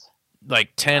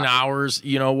 Like 10 hours,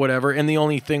 whatever, and the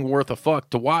only thing worth a fuck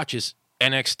to watch is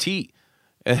NXT.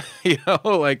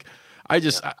 Like, I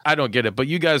don't get it, but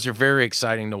you guys are very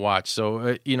exciting to watch.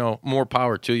 So, more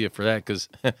power to you for that, because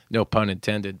no pun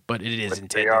intended, but it is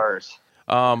intended.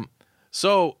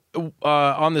 So,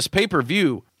 on this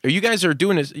pay-per-view, are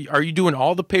you doing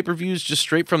all the pay-per-views just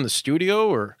straight from the studio,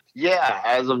 or? Yeah,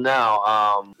 as of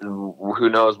now, who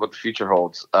knows what the future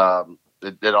holds.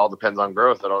 It all depends on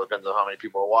growth. It all depends on how many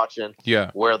people are watching,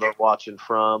 where they're watching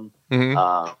from.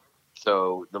 Mm-hmm.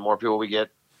 So the more people we get,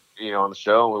 on the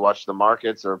show, and we watch the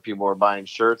markets, or people are buying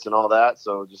shirts and all that.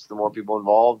 So just the more people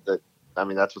involved,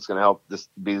 that's what's going to help this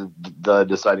be the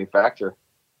deciding factor.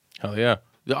 Hell yeah.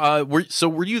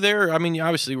 Were you there? I mean,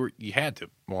 obviously you had to.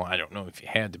 Well, I don't know if you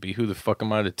had to be. Who the fuck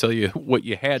am I to tell you what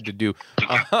you had to do?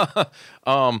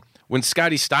 When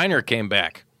Scotty Steiner came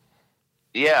back.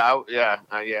 I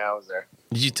was there.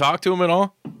 Did you talk to him at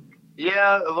all?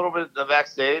 Yeah, a little bit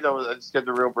backstage. I just got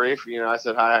the real brief. I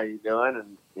said, hi, how you doing?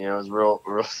 And, it was real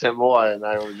simple. And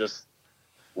I was just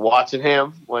watching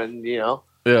him when, was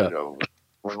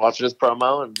watching his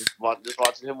promo and just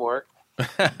watching him work.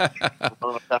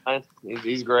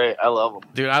 He's great. I love him.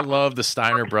 Dude, I love the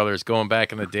Steiner brothers going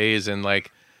back in the days. And,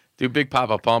 like, dude, Big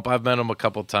Papa Pump, I've met him a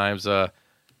couple times.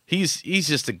 He's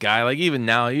just a guy. Like, even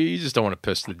now, you just don't want to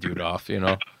piss the dude off,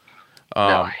 No,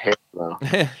 hell no.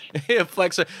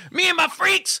 Flexer, me and my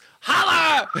freaks,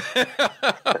 holla!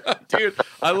 Dude,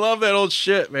 I love that old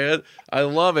shit, man. I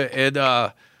love it. And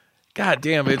god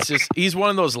damn, it's just, he's one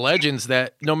of those legends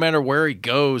that no matter where he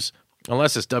goes,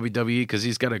 unless it's WWE, because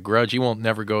he's got a grudge, he won't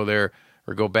never go there,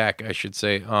 or go back, I should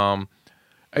say.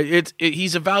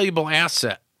 He's a valuable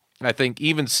asset, I think,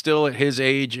 even still at his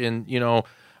age. And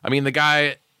the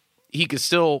guy, he could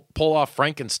still pull off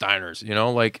Frankensteiners,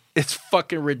 like, it's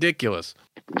fucking ridiculous.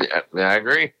 Yeah, I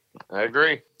agree.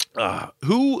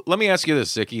 Let me ask you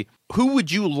this, Zicky. Who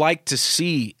would you like to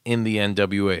see in the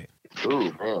NWA?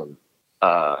 Ooh, man.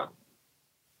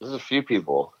 There's a few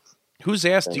people. Whose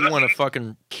ass do you want to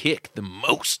fucking kick the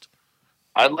most?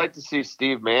 I'd like to see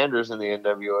Steve Manders in the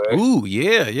NWA. Ooh,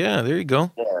 yeah, there you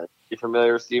go. Yeah. You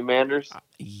familiar with Steve Manders?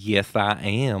 Yes, I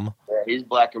am. Yeah, he's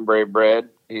Black and Brave bred.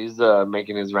 He's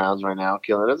making his rounds right now,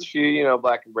 killing. There's a few,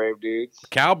 Black and Brave dudes.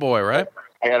 Cowboy, right?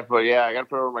 I gotta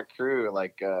put over my crew.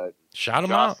 Like shot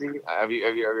him out. Are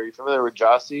you familiar with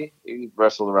Jossie? He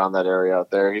wrestled around that area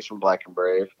out there. He's from Black and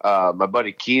Brave. My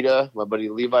buddy Keita, my buddy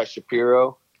Levi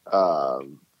Shapiro.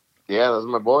 Yeah, those are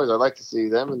my boys. I'd like to see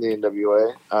them in the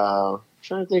NWA. I'm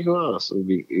trying to think who else would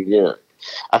be. Yeah,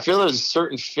 I feel there's a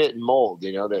certain fit and mold,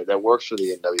 that works for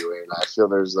the NWA, and I feel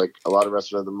there's like a lot of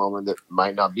wrestlers at the moment that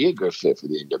might not be a good fit for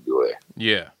the NWA.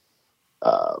 Yeah.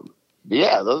 But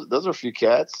yeah, those are a few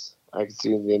cats I can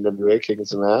see in the NWA kicking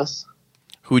some ass.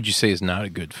 Who would you say is not a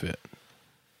good fit?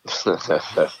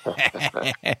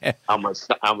 How much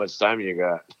time you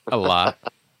got? A lot.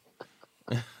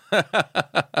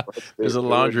 There's a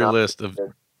laundry list of.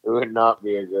 It would not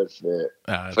be a good fit.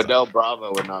 Fidel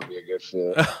Bravo would not be a good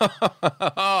fit.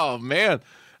 Oh man,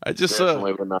 I just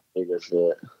definitely would not be a good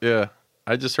fit. Yeah,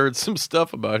 I just heard some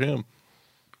stuff about him.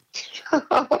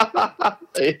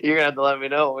 You're gonna have to let me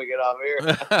know when we get off here.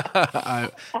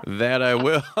 I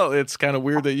will. It's kind of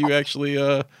weird that you actually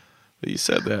that you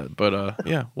said that, but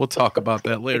yeah, we'll talk about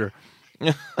that later.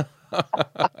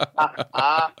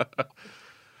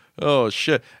 Oh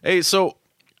shit! Hey, so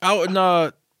out in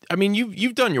I mean,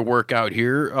 you've done your work out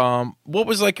here. What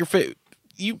was like your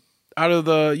you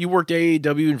worked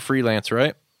AEW and freelance,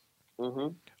 right?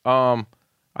 Mm-hmm.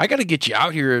 I got to get you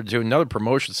out here to another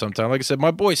promotion sometime. Like I said,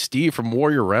 my boy Steve from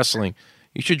Warrior Wrestling.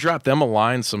 You should drop them a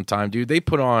line sometime, dude. They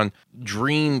put on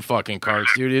dream fucking cards,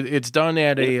 dude. It's done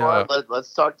at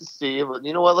let's talk to Steve.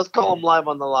 You know what? Let's call him live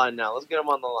on the line now. Let's get him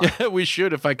on the line. We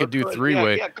should if I could do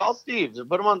three-way. Yeah, call Steve.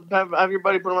 Put him on. Have your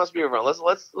buddy put him on speakerphone.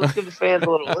 Let's give the fans a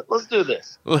little. Let's do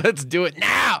this. Let's do it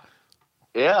now.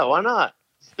 Yeah, why not?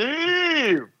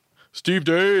 Steve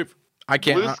Dave. I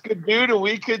can't. Luce could do it, and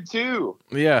we could too.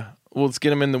 Yeah. Well, let's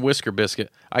get him in the Whisker Biscuit.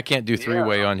 I can't do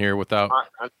three-way on here without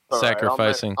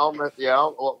sacrificing. We'll have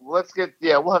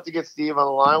to get Steve on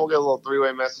the line. We'll get a little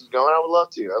three-way message going. I would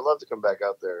love to. I'd love to come back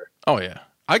out there. Oh, yeah.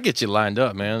 I'll get you lined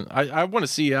up, man. I want to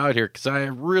see you out here because I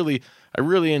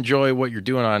really enjoy what you're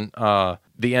doing on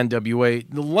the NWA.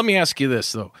 Let me ask you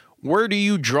this, though. Where do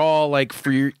you draw, like,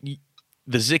 for the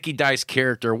Zicky Dice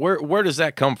character? Where does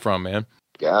that come from, man?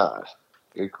 God.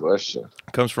 Good question.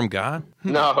 Comes from God?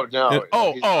 No.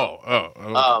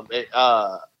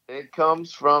 It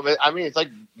comes from. I mean, it's like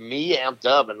me amped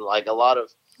up and like a lot of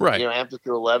amped up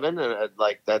to 11, and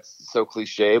like that's so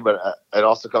cliche, but it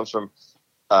also comes from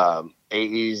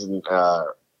 80s and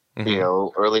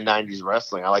early 90s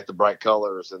wrestling. I like the bright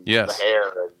colors and the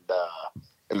hair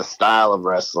and the style of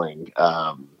wrestling.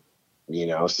 So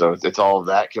it's all of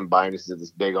that combined into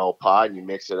this big old pot, and you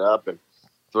mix it up and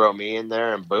throw me in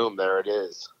there, and boom, there it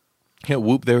is. Yeah,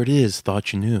 whoop, there it is.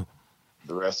 Thought you knew.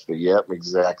 The recipe, yep,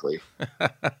 exactly.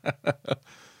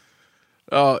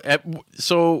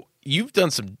 So you've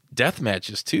done some death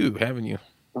matches too, haven't you?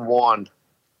 One.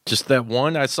 Just that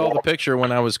one? I saw the picture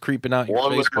when I was creeping out your Facebook.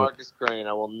 One with Marcus Crane.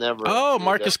 I will never. Oh,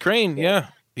 Marcus Crane,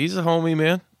 yeah. He's a homie,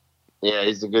 man. Yeah,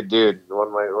 he's a good dude. One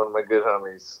of my good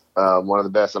homies. One of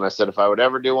the best. And I said if I would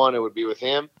ever do one, it would be with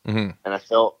him. Mm-hmm. And I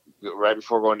felt right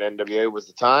before going to NWA was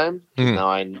the time. Mm-hmm. Now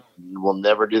I will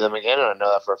never do them again, and I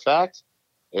know that for a fact.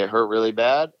 It hurt really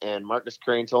bad. And Marcus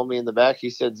Crane told me in the back, he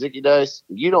said, Zicky Dice,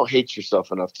 you don't hate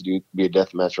yourself enough to be a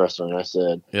deathmatch wrestler. And I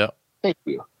said, yeah, thank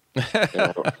you. and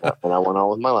I went on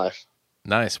with my life.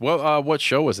 Nice. Well, what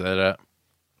show was that at?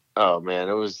 Oh, man,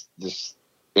 it was just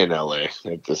in LA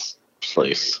at this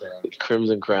place.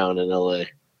 Crimson Crown in LA.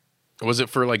 Was it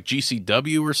for like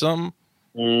GCW or something?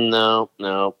 No.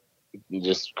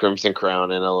 Just Crimson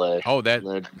Crown in LA. Oh, that.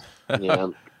 Yeah.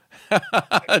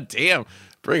 Damn.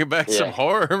 Bringing back some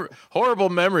horrible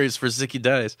memories for Zicky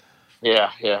Dice.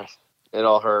 Yeah. It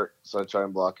all hurt, so I try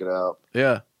and block it out.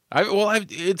 Yeah.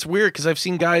 It's weird because I've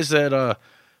seen guys that,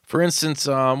 for instance,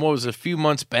 a few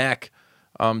months back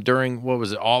during,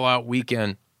 All Out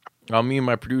Weekend, me and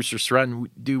my producer, Sretton,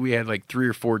 we had like 3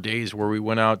 or 4 days where we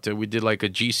went out we did like a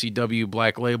GCW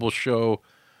Black Label show.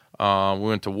 We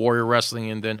went to Warrior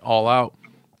Wrestling and then All Out.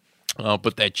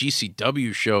 But that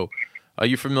GCW show, are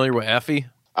you familiar with Effie?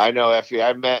 I know Effie.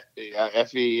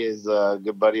 Effie is a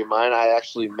good buddy of mine. I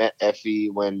actually met Effie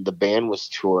when the band was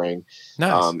touring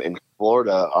in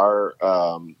Florida. Our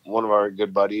one of our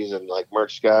good buddies and like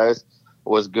merch guys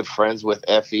was good friends with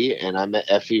Effie, and I met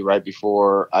Effie right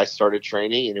before I started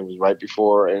training, and it was right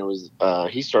before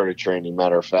he started training,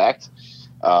 matter of fact.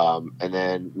 And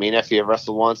then me and Effie have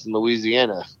wrestled once in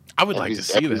Louisiana. I would like to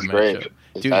see that matchup.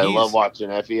 Dude, I love watching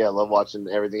Effie. I love watching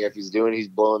everything Effie's doing. He's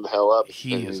blowing the hell up.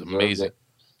 He is amazing.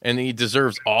 And he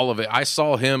deserves all of it. I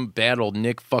saw him battle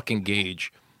Nick fucking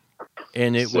Gage.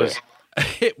 And it was,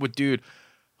 dude,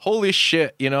 holy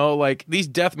shit, you know, like these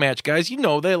deathmatch guys, you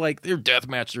know, their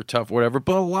deathmatch, they're tough, whatever.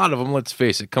 But a lot of them, let's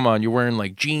face it, come on, you're wearing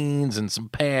like jeans and some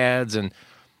pads and,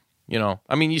 you know,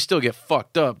 I mean, you still get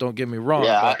fucked up, don't get me wrong.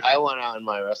 Yeah, I went out in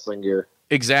my wrestling gear.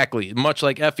 Exactly, much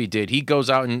like Effie did. He goes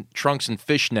out in trunks and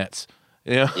fishnets.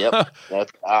 Yeah. Yep.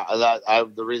 That's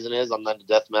the reason is I'm not a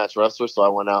deathmatch wrestler, so I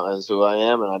went out as who I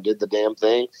am, and I did the damn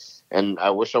thing. And I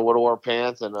wish I would have wore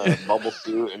pants and a bubble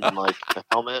suit and like a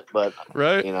helmet, but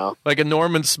right, you know, like a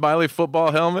Norman Smiley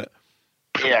football helmet.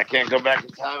 Yeah, I can't go back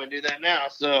in time and do that now.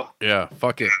 So yeah,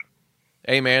 fuck it.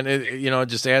 Hey man, it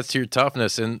just adds to your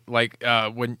toughness. And like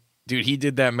when dude he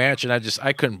did that match, and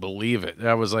I couldn't believe it.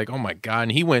 I was like, oh my god,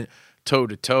 and he went toe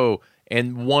to toe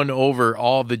and won over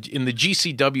all the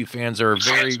GCW fans are a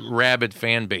very rabid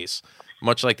fan base,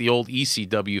 much like the old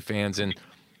ECW fans. And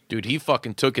dude, he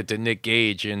fucking took it to Nick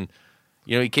Gage, and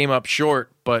you know he came up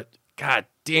short, but god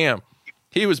damn,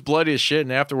 he was bloody as shit.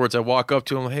 And afterwards, I walk up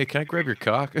to him, hey, can I grab your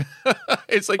cock?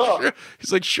 It's like, sure.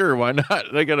 He's like, sure, why not?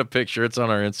 And I got a picture. It's on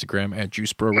our Instagram at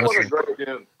Juice Pro Wrestling.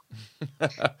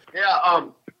 Yeah,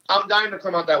 I'm dying to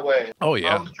come out that way. Oh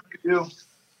yeah.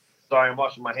 Sorry, I'm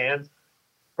washing my hands.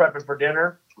 Prepping for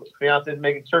dinner. Fiance's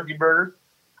making turkey burgers.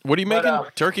 What are you making?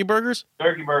 Turkey burgers?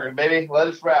 Turkey burger, baby.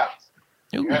 Lettuce wraps.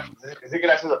 Ooh. Zicky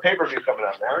Dice has a pay-per-view coming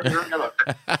out now. You're gonna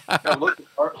look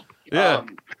for it. Yeah.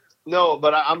 No,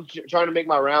 but I'm trying to make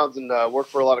my rounds and work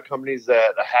for a lot of companies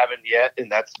that I haven't yet,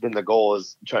 and that's been the goal.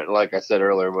 Is trying, like I said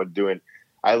earlier,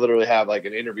 I literally have like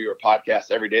an interview or podcast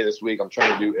every day this week. I'm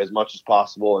trying to do as much as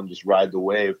possible and just ride the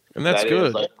wave. And that's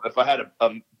good. Like, if I had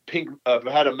if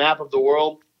I had a map of the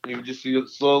world, you would just see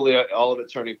slowly all of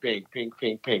it turning pink, pink,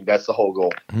 pink, pink. That's the whole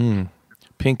goal.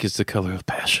 Pink is the color of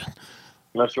passion.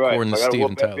 That's right. According if to I got to Steven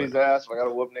whoop Tyler. Effie's ass, if I got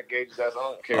to whoop Nick Gage's ass, I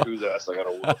don't care whose ass I got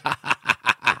to whoop.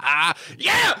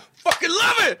 Yeah, fucking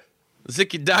love it.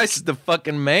 Zicky Dice is the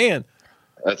fucking man.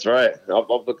 That's right. I'll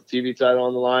put the TV title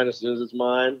on the line as soon as it's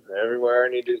mine. Everywhere I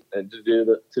need to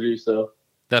do so.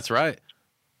 That's right.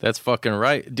 That's fucking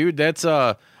right, dude. That's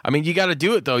I mean, you got to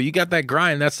do it though. You got that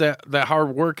grind. That's that hard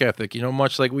work ethic. You know,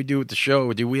 much like we do with the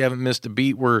show. Dude, we haven't missed a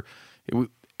beat.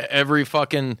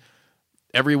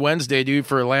 Every Wednesday, dude,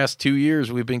 for the last 2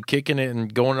 years, we've been kicking it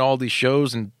and going to all these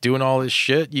shows and doing all this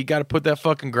shit. You got to put that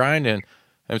fucking grind in.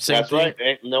 That's right.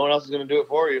 No one else is going to do it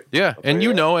for you. Yeah, and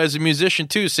you know, as a musician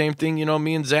too, same thing. You know,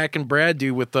 me and Zach and Brad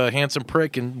do with Handsome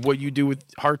Prick, and what you do with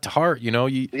Heart to Heart. You know,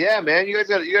 yeah, man. You guys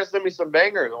send me some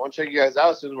bangers. I want to check you guys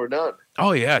out as soon as we're done.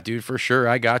 Oh yeah, dude, for sure.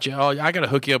 I got you. Oh, I got to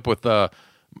hook you up with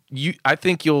you. I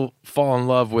think you'll fall in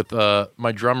love with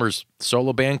my drummer's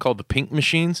solo band called the Pink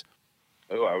Machines.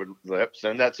 Oh, I would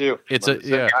send that too.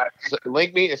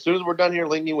 Link me as soon as we're done here.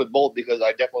 Link me with Bolt because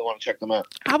I definitely want to check them out.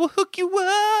 I will hook you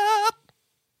up.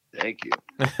 Thank you.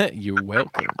 You're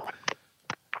welcome.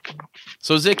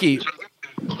 So, Zicky,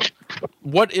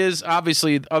 what is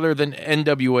obviously other than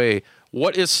NWA?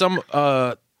 What is some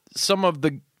of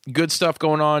the good stuff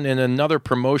going on in another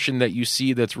promotion that you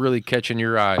see that's really catching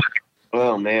your eye?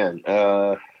 Oh man,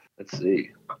 let's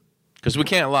see. Because we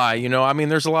can't lie, you know. I mean,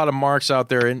 there's a lot of marks out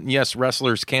there, and yes,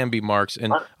 wrestlers can be marks,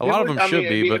 and a lot of them should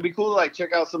be. But it'd be cool to like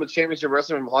check out some of the championship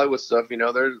wrestling from Hollywood stuff. You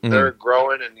know, they're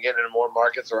growing and getting into more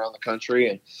markets around the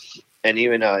country, and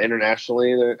even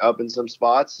internationally, they're up in some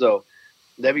spots. So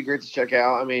that'd be great to check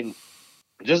out. I mean,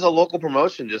 just a local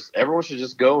promotion. Just everyone should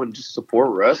just go and just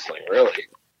support wrestling. Really,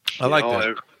 I like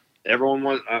that. Everyone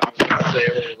wants. I would say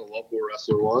everyone was a local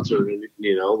wrestler once, or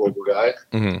local guy.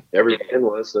 Mm-hmm. Every fan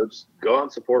was. So just go out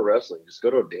and support wrestling. Just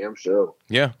go to a damn show.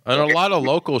 Yeah, and a lot of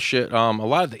local shit. A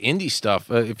lot of the indie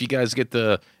stuff. If you guys get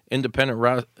the independent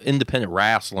wrestling,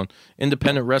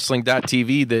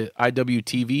 independentwrestling.tv, the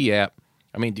IWTV app.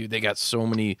 I mean, dude, they got so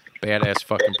many badass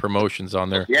fucking promotions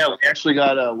on there. Yeah, we actually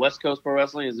got West Coast Pro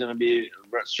Wrestling is going to be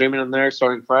streaming on there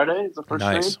starting Friday. It's the first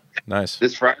stream. Nice.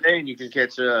 This Friday, and you can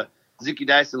catch Zicky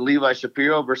Dice and Levi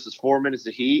Shapiro versus 4 Minutes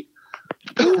of Heat.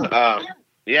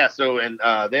 Yeah, so, and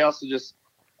they also just,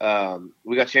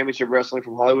 we got Championship Wrestling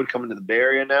from Hollywood coming to the Bay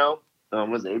Area now.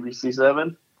 Was it ABC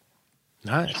 7?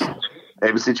 Nice.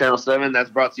 ABC Channel 7.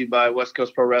 That's brought to you by West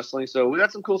Coast Pro Wrestling. So we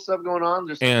got some cool stuff going on.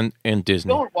 Just and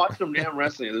Disney. Go and watch some damn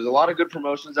wrestling. There's a lot of good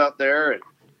promotions out there,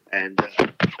 and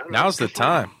now's the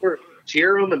time.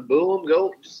 Cheer them and boo them.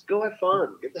 Just go have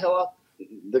fun. Get the hell off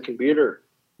the computer.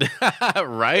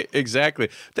 Right?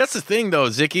 Exactly. That's the thing, though,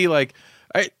 Zicky. Like,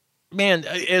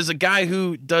 as a guy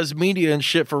who does media and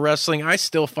shit for wrestling, I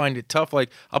still find it tough. Like,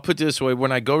 I'll put it this way: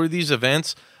 when I go to these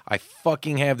events, I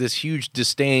fucking have this huge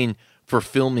disdain for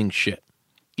filming shit.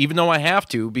 Even though I have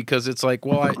to, because it's like,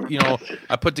 well,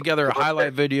 I put together a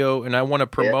highlight video and I want to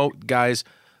promote guys,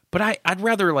 but I'd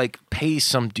rather like pay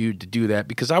some dude to do that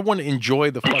because I want to enjoy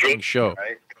the fucking show.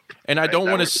 Right. And I don't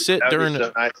want to sit during.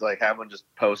 So nice to like have one just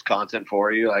post content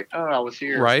for you. Like, oh, I was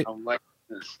here. Right. I'm like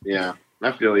this. Yeah,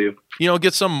 I feel you. You know,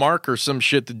 get some Mark or some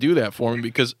shit to do that for me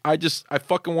because I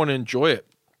fucking want to enjoy it.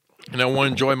 And I want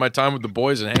to enjoy my time with the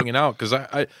boys and hanging out because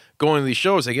I going to these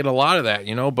shows, I get a lot of that,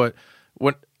 you know, but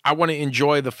when I want to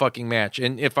enjoy the fucking match.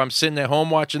 And if I'm sitting at home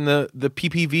watching the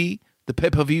PPV, the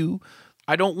pay-per-view,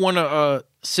 I don't want to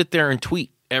sit there and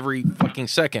tweet every fucking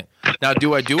second. Now,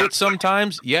 do I do it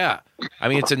sometimes? Yeah. I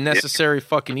mean, it's a necessary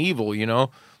fucking evil, you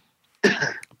know?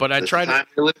 But I try to.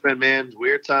 You're living, man.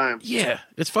 Weird time. Yeah,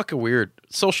 it's fucking weird.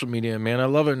 Social media, man. I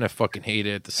love it and I fucking hate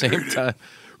it at the same time.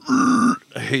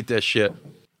 I hate that shit.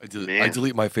 I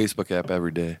delete my Facebook app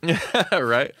every day.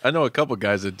 Right? I know a couple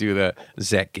guys that do that.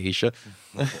 Zach Geisha.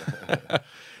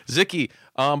 Zicky,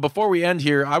 before we end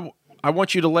here, I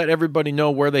want you to let everybody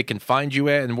know where they can find you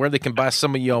at and where they can buy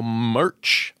some of your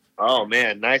merch. Oh,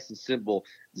 man. Nice and simple.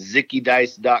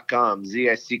 ZickyDice.com.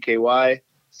 ZICKY.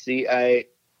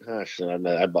 Oh, shit,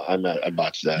 I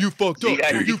botched that. You fucked up.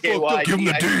 You fucked up. Give him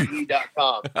the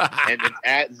D.com. And it's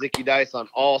at Zicky Dice on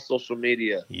all social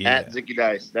media. Yeah. At Zicky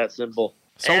Dice. That simple.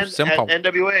 So and simple. At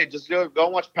NWA, just go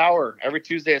and watch Powerrr every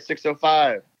Tuesday at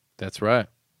 6:05. That's right.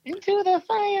 Into the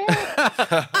fire.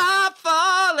 I'm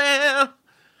falling.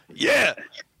 Yeah.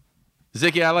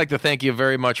 Zicky, I'd like to thank you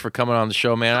very much for coming on the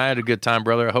show, man. I had a good time,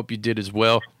 brother. I hope you did as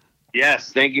well.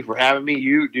 Yes, thank you for having me.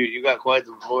 You got quite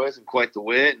the voice and quite the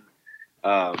wit.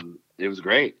 It was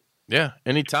great. Yeah,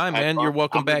 anytime, man. You're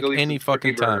welcome back any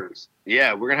fucking time.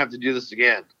 Yeah, we're gonna have to do this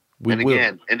again. We will.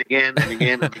 Again and again and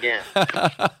again and again.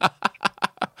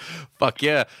 Fuck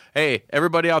yeah. Hey,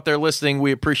 everybody out there listening,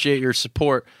 we appreciate your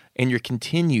support and your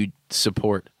continued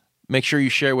support. Make sure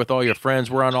you share with all your friends.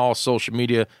 We're on all social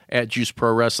media at Juice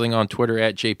Pro Wrestling, on Twitter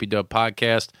at JPW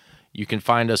Podcast. You can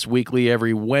find us weekly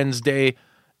every Wednesday.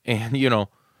 And, you know,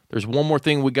 there's one more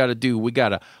thing we got to do. We got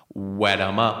to wet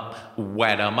them up,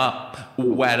 wet them up,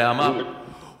 wet them up.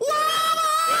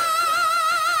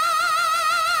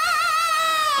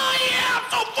 Yeah, I'm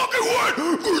so fucking wet.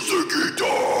 Zicky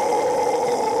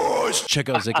Dice. Check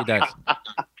out Zicky Dice.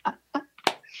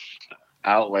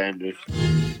 Outlandish.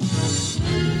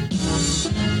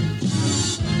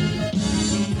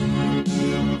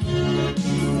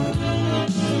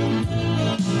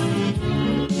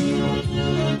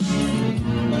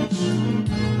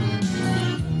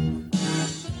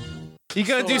 You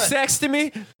gonna do sex to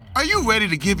me? Are you ready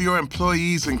to give your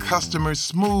employees and customers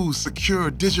smooth,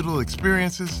 secure digital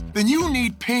experiences? Then you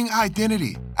need Ping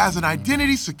Identity. As an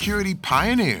identity security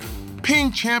pioneer,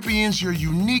 Ping champions your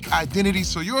unique identity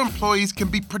so your employees can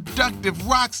be productive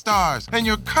rock stars and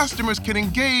your customers can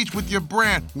engage with your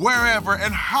brand wherever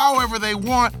and however they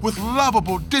want with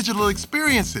lovable digital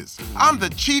experiences. I'm the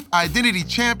Chief Identity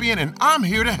Champion and I'm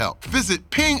here to help. Visit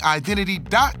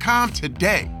pingidentity.com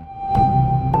today.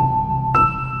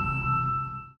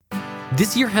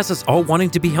 This year has us all wanting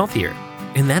to be healthier,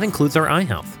 and that includes our eye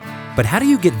health. But how do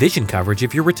you get vision coverage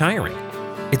if you're retiring?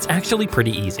 It's actually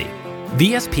pretty easy.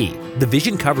 VSP, the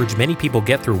vision coverage many people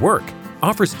get through work,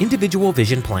 offers individual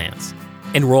vision plans.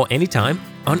 Enroll anytime,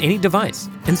 on any device,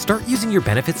 and start using your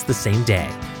benefits the same day.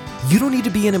 You don't need to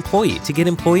be an employee to get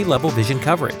employee-level vision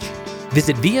coverage.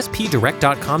 Visit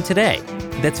VSPdirect.com today.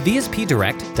 That's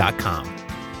VSPdirect.com.